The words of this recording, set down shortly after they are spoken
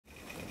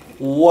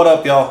What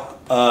up, y'all?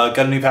 Got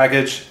a new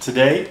package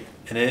today,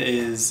 and it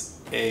is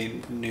a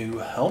new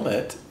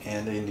helmet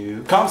and a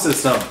new comm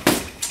system.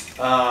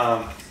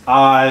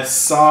 I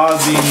saw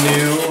the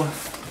new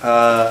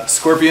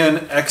Scorpion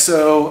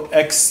EXO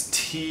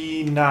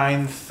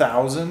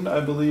XT9000, I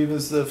believe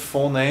is the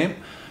full name.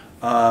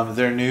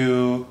 Their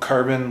new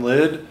carbon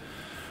lid,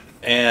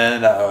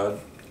 and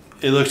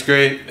it looked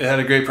great. It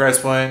had a great price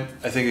point.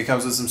 I think it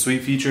comes with some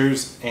sweet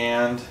features,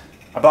 and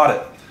I bought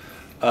it.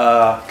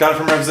 Got it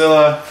from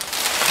Revzilla.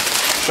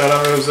 Shout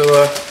out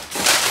Revzilla.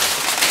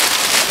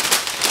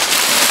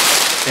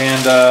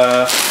 And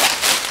I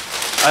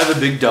have a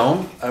big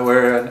dome. I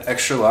wear an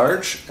extra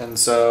large, and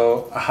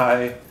so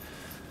I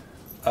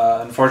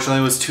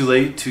unfortunately was too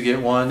late to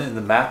get one in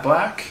the matte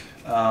black.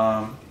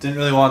 Didn't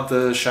really want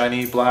the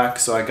shiny black,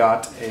 so I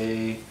got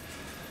a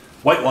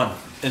white one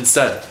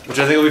instead, which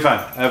I think will be fine.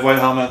 I have white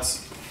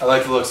helmets. I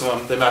like the looks of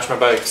them. They match my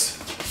bikes.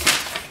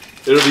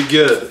 It'll be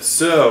good.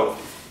 So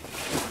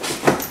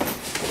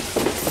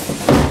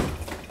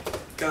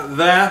got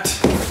that.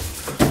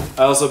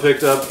 I also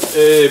picked up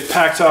a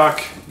Pack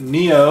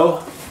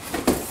Neo.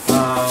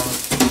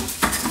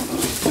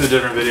 Do a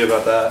different video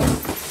about that.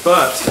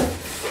 But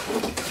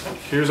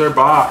here's our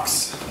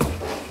box.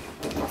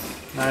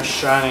 Nice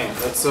shiny.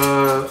 Let's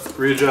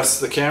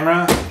readjust the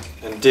camera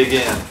and dig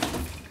in.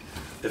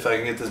 If I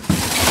can get the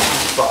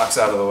box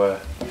out of the way.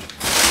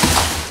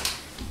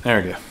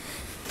 There we go.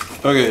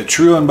 Okay,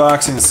 true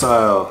unboxing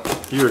style.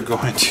 You are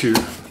going to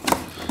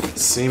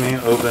see me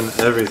open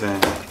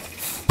everything.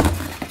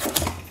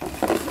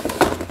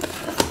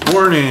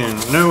 Warning,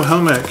 no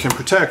helmet can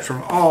protect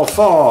from all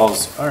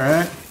falls. All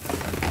right.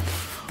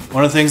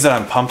 One of the things that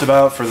I'm pumped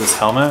about for this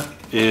helmet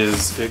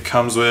is it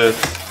comes with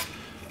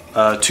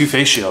 2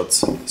 face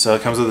shields. So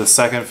it comes with a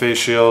second face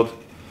shield.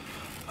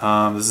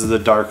 This is the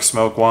dark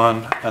smoke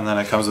one, and then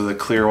it comes with a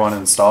clear one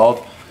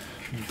installed.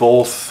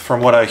 Both,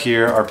 from what I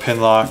hear, are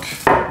pin lock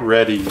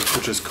ready,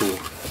 which is cool.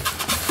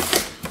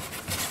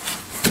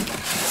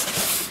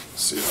 Let's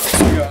see what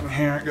else we got in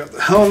here. I got the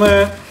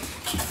helmet.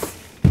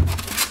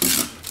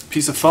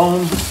 Piece of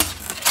foam.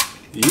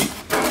 Yeet.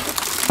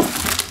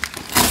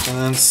 And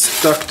then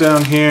stuck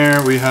down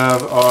here we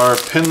have our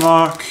pin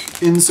lock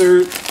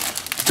insert.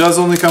 It does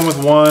only come with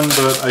one,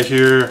 but I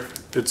hear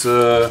it's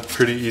a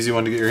pretty easy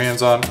one to get your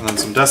hands on. And then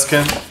some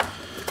desiccant.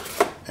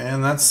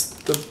 And that's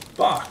the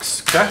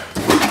box, okay?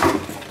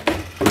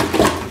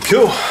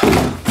 Cool.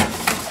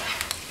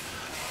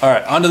 All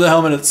right, onto the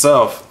helmet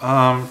itself.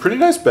 Pretty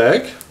nice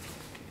bag.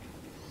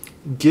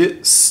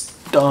 Get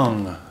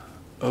stung.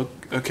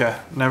 Okay,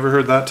 never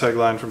heard that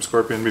tagline from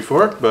Scorpion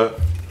before, but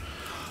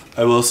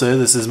I will say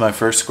this is my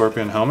first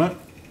Scorpion helmet.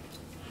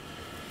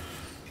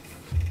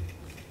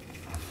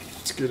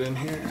 Let's get in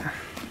here.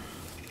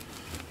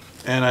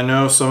 And I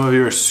know some of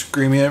you are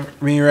screaming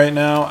at me right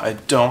now. I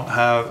don't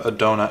have a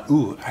donut.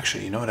 Ooh,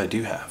 actually, you know what I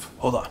do have?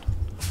 Hold on.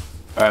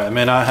 All right, I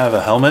may not have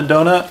a helmet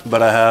donut,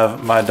 but I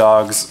have my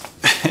dog's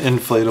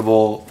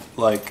inflatable,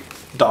 like,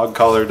 dog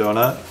collar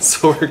donut.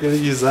 So we're gonna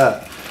use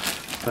that.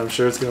 I'm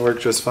sure it's gonna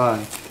work just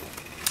fine.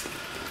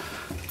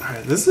 All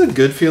right, this is a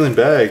good feeling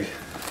bag.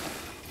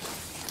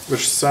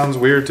 Which sounds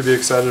weird to be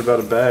excited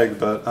about a bag,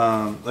 but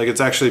like it's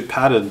actually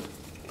padded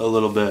a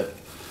little bit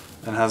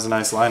and has a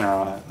nice liner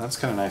on it. That's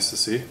kind of nice to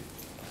see.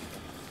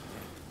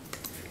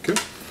 Cool.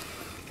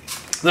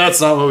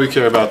 That's not what we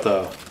care about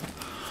though.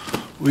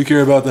 We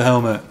care about the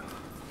helmet.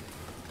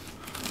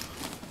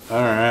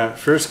 Alright,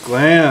 first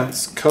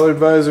glance, colored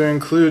visor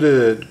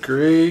included.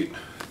 Great.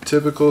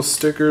 Typical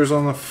stickers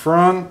on the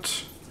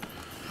front.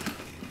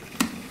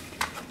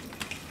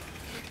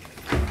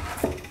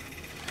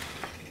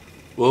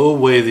 We'll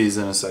weigh these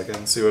in a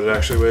second, see what it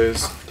actually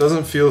weighs.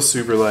 Doesn't feel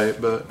super light,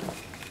 but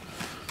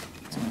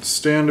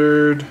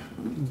standard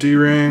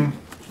D-ring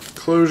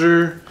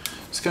closure.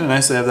 It's kind of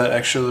nice to have that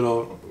extra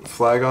little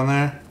flag on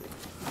there.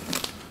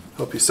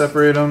 Help you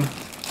separate them.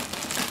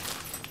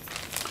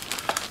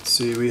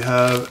 See, we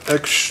have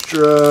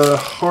extra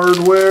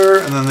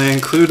hardware, and then they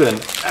include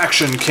an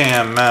action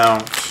cam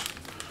mount,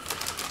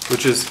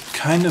 which is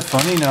kind of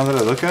funny now that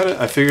I look at it.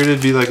 I figured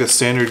it'd be like a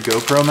standard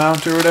GoPro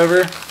mount or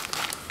whatever.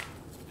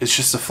 It's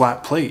just a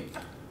flat plate.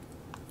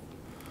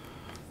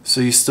 So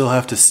you still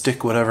have to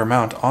stick whatever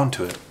mount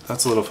onto it.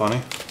 That's a little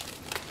funny.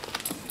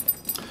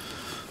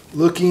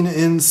 Looking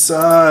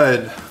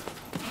inside.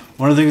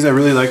 One of the things I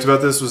really liked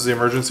about this was the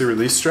emergency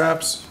release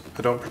straps.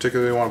 I don't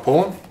particularly want to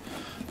pull them.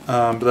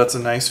 But that's a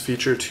nice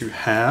feature to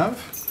have.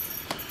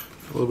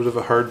 A little bit of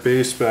a hard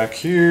base back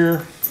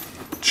here.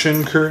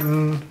 Chin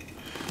curtain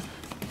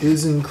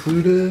is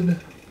included.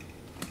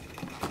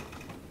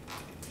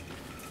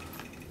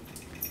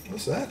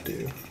 What's that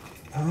do?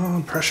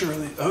 Oh, pressure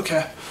relief.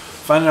 Okay.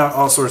 Finding out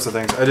all sorts of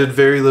things. I did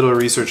very little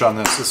research on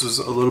this. This was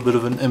a little bit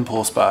of an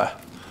impulse buy.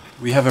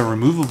 We have a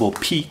removable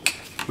peak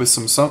with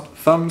some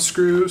thumb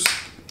screws.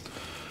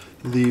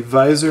 The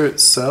visor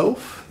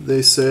itself,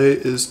 they say,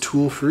 is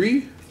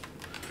tool-free.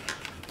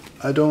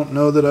 I don't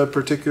know that I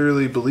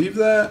particularly believe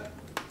that.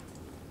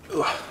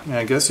 Ugh, I mean,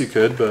 I guess you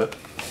could, but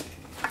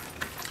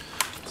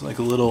it's like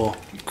a little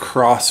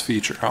cross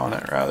feature on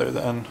it rather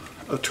than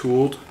a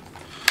tooled.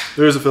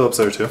 There is a Phillips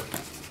there too.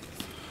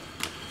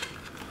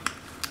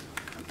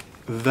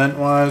 Vent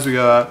wise, we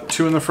got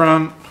 2 in the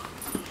front,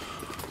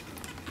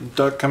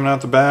 duct coming out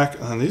the back,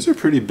 and these are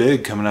pretty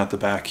big coming out the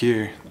back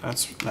here.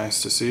 That's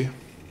nice to see.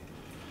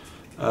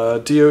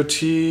 DOT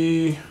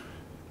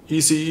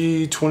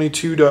ECE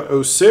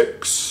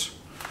 22.06.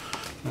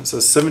 It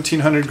says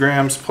 1700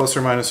 grams plus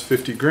or minus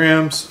 50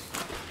 grams.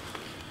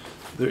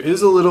 There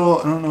is a little,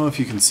 I don't know if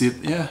you can see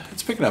it. Yeah,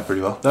 it's picking up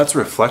pretty well. That's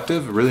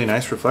reflective, a really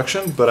nice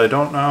reflection, but I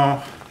don't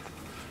know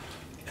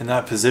in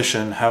that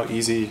position how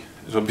easy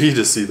it'll be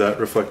to see that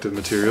reflective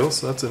material,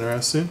 so that's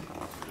interesting.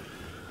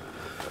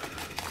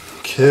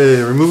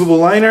 Okay, removable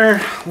liner.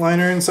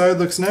 Liner inside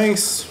looks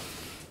nice.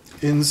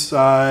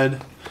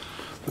 Inside,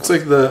 looks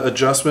like the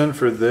adjustment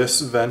for this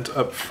vent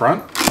up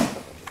front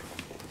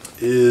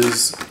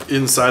is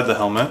inside the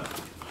helmet.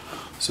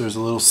 So there's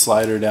a little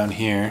slider down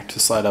here to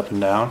slide up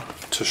and down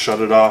to shut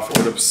it off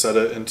or to set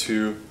it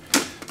into,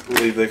 I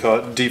believe they call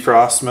it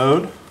defrost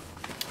mode.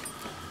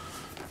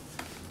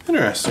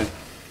 Interesting.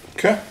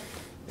 Okay.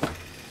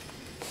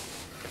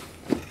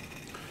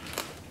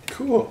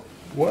 Cool.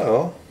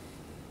 Well,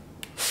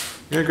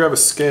 I'm gonna grab a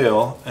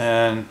scale,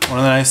 and one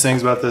of the nice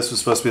things about this was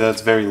supposed to be that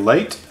it's very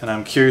light, and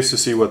I'm curious to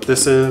see what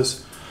this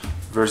is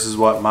versus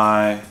what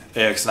my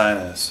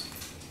AX9 is.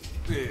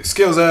 Okay,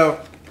 scale's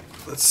out.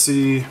 Let's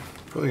see.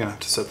 Probably gonna have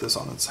to set this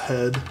on its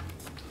head.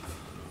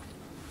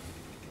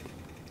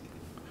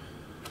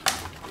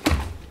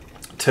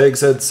 Tag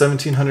said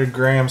 1700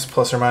 grams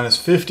plus or minus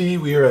 50.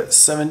 We are at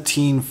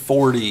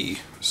 1740,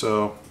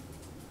 so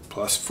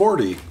plus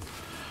 40.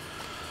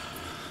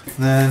 And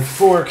then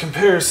for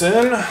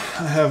comparison,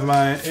 I have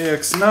my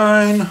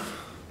AX9,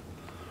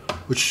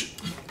 which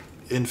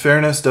in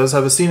fairness does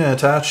have a Cena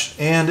attached,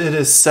 and it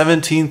is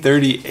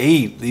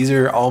 1738. These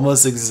are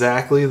almost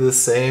exactly the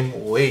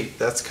same weight.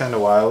 That's kind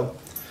of wild.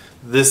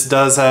 This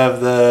does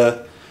have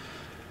the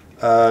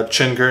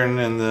chin curtain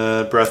and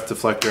the breath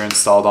deflector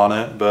installed on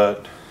it,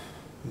 but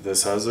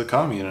this has a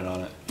comm unit on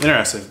it.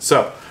 Interesting.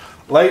 So,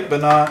 light but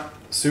not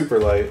super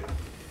light.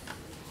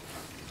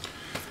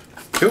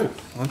 Cool.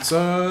 Let's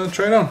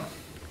try it on.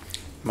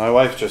 My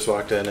wife just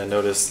walked in and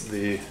noticed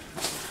the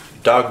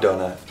dog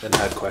donut and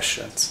had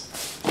questions.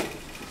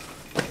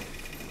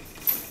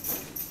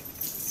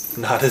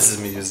 Not as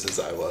amused as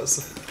I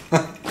was.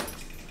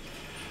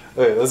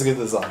 Okay, let's get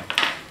this on.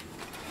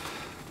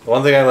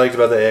 One thing I liked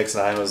about the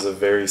AX9 was a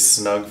very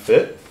snug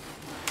fit.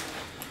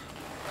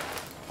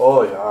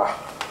 Oh yeah.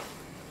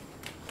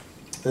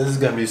 This is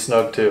gonna be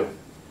snug too.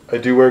 I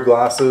do wear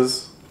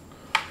glasses.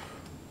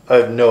 I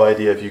have no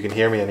idea if you can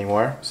hear me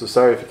anymore, so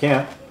sorry if you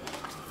can't.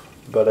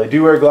 But I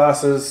do wear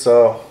glasses,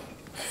 so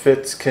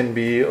fits can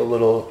be a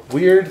little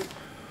weird.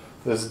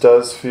 This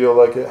does feel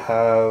like it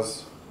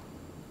has,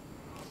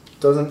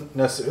 doesn't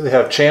necessarily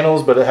have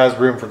channels, but it has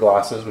room for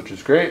glasses, which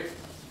is great.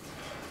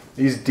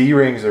 These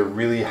D-rings are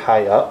really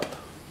high up,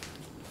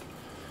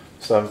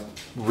 so I'm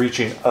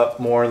reaching up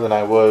more than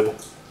I would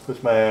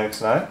with my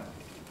AX9.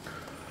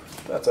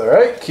 That's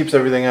alright, keeps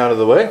everything out of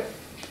the way.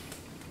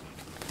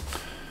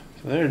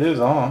 So there it is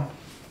on.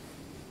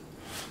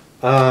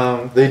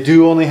 They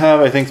do only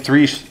have, I think,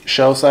 3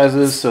 shell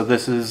sizes, so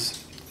this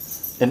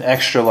is an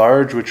extra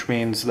large, which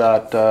means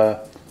that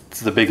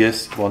it's the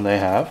biggest one they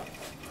have.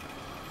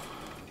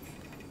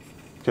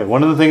 Okay,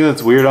 one of the things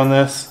that's weird on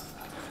this,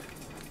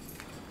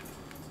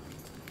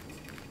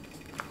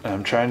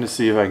 I'm trying to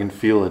see if I can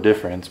feel a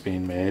difference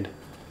being made.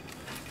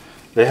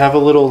 They have a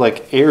little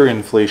like air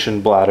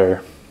inflation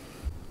bladder.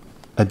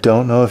 I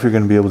don't know if you're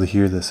going to be able to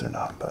hear this or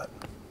not, but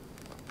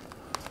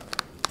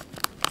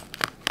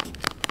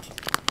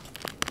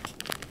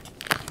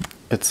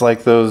it's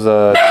like those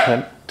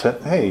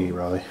hey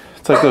Raleigh,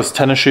 it's like those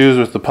tennis shoes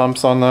with the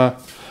pumps on the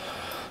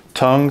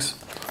tongues.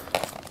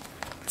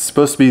 It's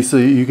supposed to be so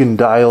you can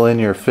dial in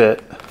your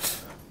fit.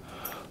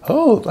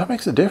 Oh, that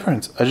makes a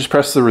difference. I just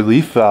pressed the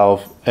relief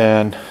valve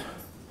and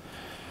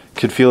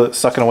could feel it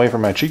sucking away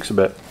from my cheeks a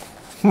bit.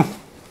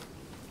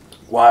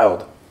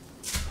 Wild.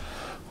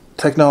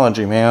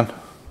 Technology, man.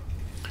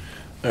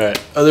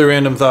 Alright, other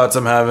random thoughts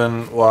I'm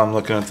having while I'm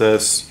looking at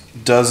this.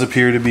 Does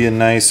appear to be a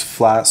nice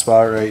flat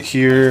spot right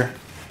here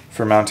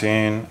for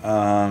mounting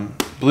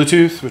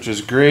Bluetooth, which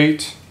is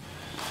great.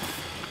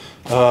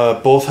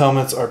 Both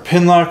helmets are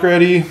pin lock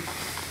ready.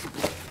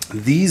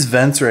 These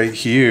vents right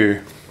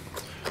here,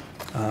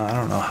 I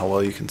don't know how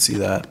well you can see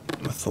that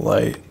with the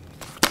light,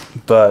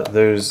 but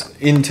there's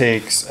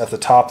intakes at the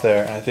top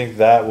there, and I think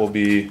that will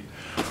be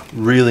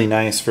really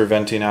nice for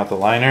venting out the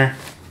liner.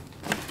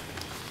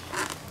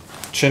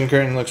 Chin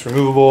curtain looks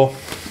removable.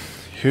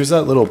 Here's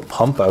that little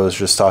pump I was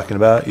just talking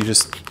about. You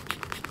just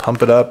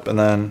pump it up and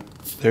then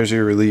there's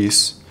your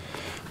release.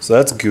 So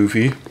that's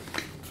goofy,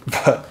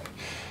 but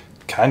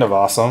kind of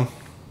awesome.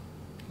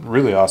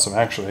 Really awesome,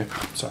 actually.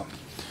 So,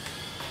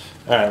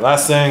 all right,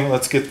 last thing,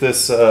 let's get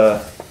this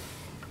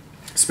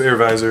spare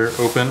visor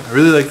open. I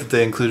really like that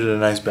they included a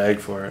nice bag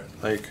for it.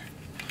 Like,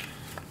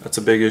 that's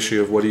a big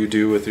issue of what do you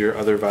do with your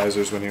other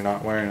visors when you're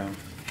not wearing them.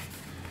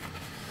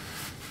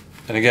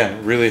 And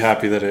again, really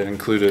happy that it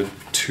included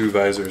 2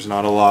 visors.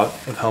 Not a lot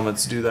of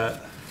helmets do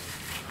that.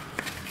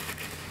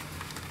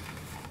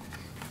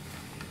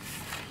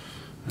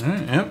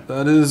 Alright, yep,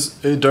 that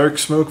is a dark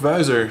smoke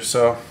visor.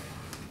 So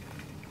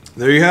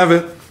there you have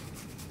it.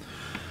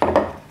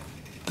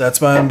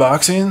 That's my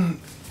unboxing.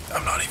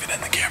 I'm not even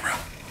in the camera.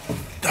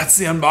 That's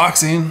the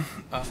unboxing.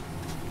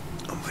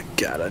 Oh my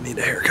god, I need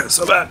a haircut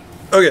so bad.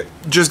 Okay,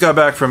 just got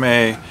back from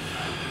a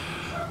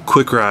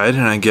quick ride,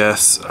 and I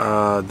guess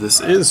this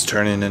is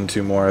turning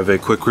into more of a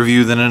quick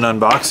review than an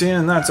unboxing,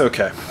 and that's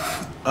okay.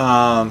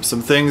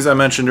 Some things I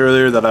mentioned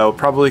earlier that I will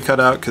probably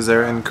cut out because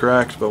they're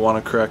incorrect, but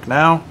want to correct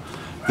now.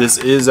 This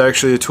is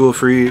actually a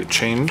tool-free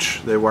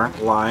change. They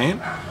weren't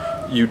lying.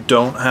 You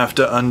don't have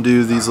to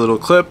undo these little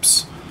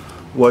clips.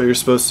 What you're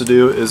supposed to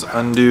do is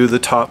undo the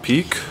top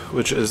peak,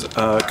 which is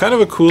kind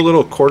of a cool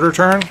little quarter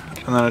turn,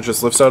 and then it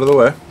just lifts out of the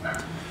way.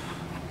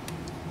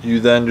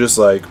 You then just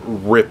like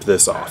rip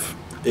this off.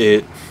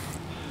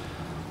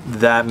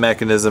 That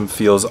mechanism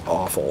feels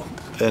awful,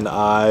 and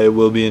I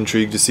will be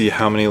intrigued to see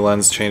how many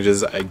lens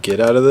changes I get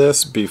out of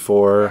this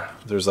before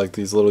there's like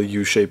these little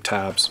U-shaped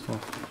tabs.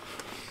 Well,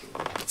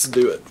 let's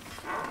do it.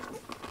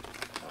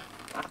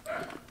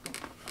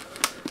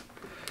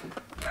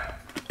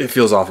 It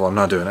feels awful. I'm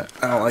not doing it.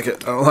 I don't like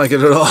it. I don't like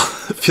it at all.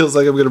 It feels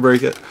like I'm gonna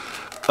break it.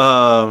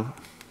 But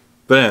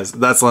anyways,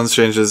 that's lens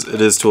changes.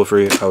 It is tool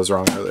free. I was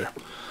wrong earlier.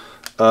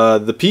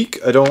 The peak,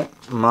 I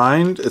don't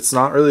mind. It's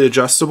not really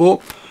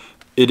adjustable.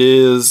 It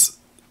is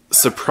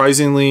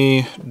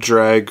surprisingly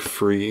drag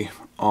free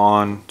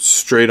on,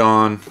 straight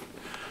on.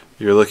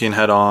 You're looking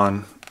head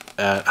on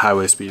at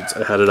highway speeds.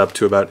 I had it up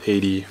to about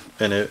 80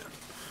 and it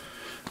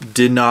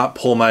did not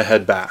pull my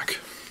head back,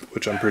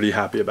 which I'm pretty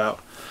happy about.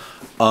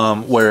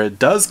 Where it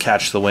does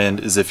catch the wind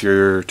is if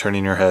you're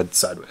turning your head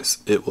sideways.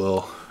 It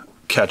will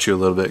catch you a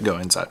little bit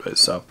going sideways.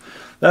 So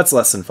that's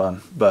less than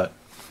fun, but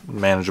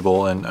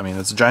manageable. And I mean,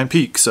 it's a giant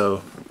peak,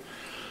 so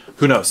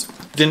who knows?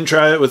 Didn't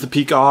try it with the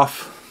peak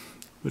off,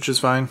 which is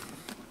fine.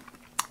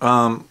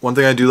 One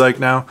thing I do like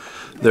now,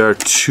 there are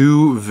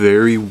 2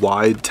 very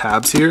wide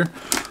tabs here,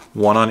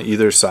 one on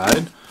either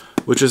side,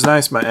 which is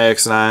nice. My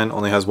AX9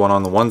 only has one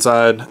on the one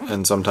side,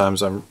 and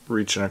sometimes I'm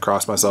reaching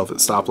across myself at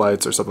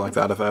stoplights or something like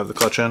that if I have the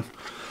clutch in.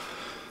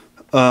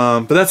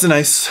 But that's a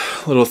nice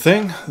little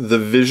thing. The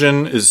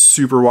vision is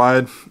super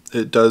wide.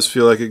 It does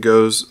feel like it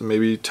goes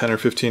maybe 10 or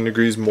 15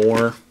 degrees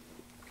more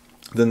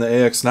than the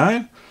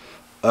AX9.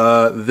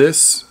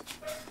 This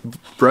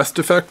breath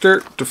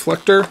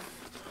deflector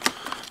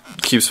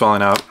keeps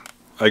falling out.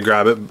 I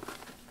grab it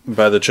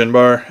by the chin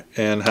bar,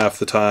 and half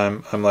the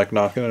time I'm like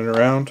knocking it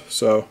around.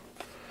 So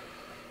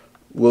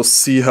we'll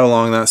see how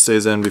long that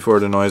stays in before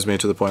it annoys me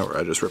to the point where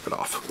I just rip it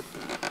off.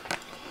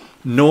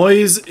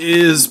 Noise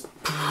is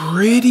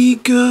pretty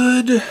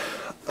good.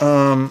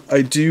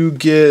 I do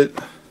get,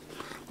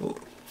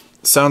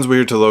 sounds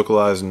weird to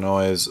localize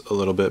noise a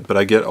little bit, but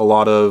I get a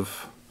lot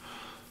of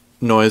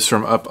noise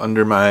from up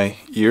under my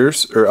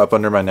ears or up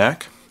under my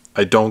neck.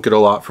 I don't get a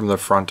lot from the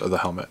front of the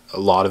helmet. A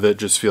lot of it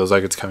just feels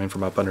like it's coming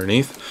from up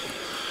underneath.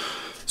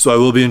 So I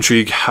will be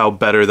intrigued how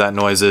better that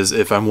noise is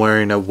if I'm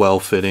wearing a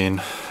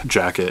well-fitting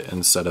jacket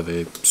instead of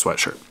a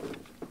sweatshirt.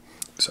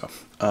 So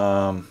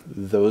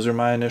those are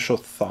my initial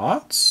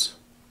thoughts.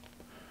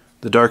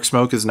 The dark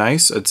smoke is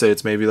nice. I'd say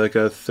it's maybe like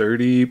a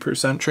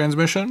 30%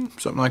 transmission,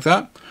 something like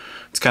that.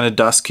 It's kind of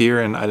dusk here,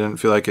 and I didn't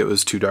feel like it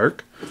was too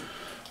dark.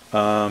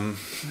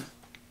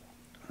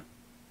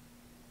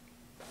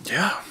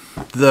 Yeah,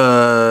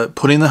 the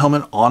putting the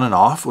helmet on and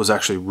off was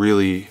actually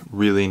really,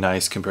 really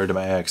nice compared to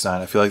my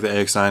AX9. I feel like the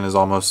AX9 is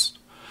almost,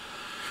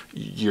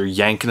 you're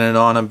yanking it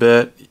on a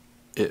bit.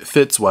 It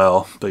fits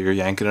well, but you're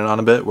yanking it on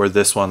a bit, where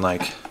this one,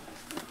 like,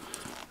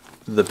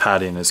 the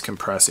padding is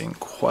compressing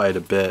quite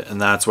a bit,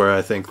 and that's where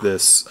I think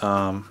this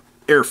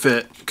air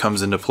fit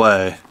comes into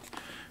play,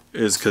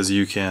 is because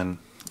you can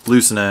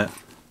loosen it,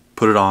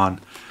 put it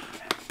on,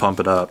 pump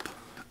it up,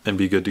 and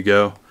be good to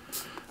go.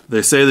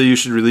 They say that you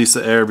should release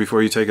the air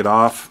before you take it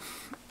off.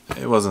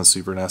 It wasn't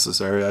super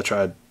necessary. I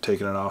tried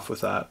taking it off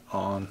with that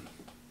on,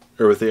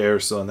 or with the air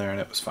still in there, and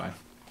it was fine.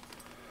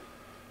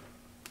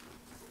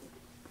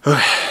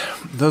 Okay,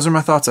 those are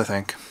my thoughts, I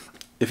think.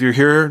 If you're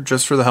here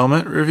just for the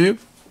helmet review,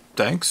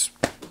 thanks.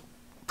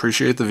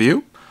 Appreciate the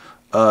view.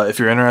 If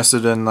you're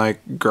interested in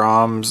like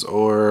Groms,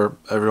 or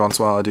every once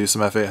in a while I do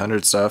some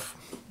F800 stuff,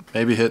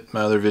 maybe hit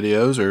my other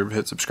videos or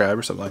hit subscribe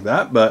or something like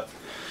that. But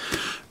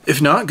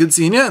if not, good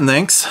seeing you, and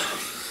thanks.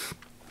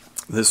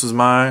 This was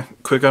my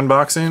quick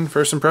unboxing,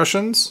 first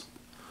impressions,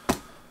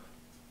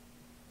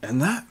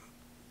 and that.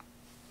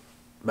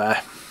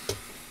 Bye.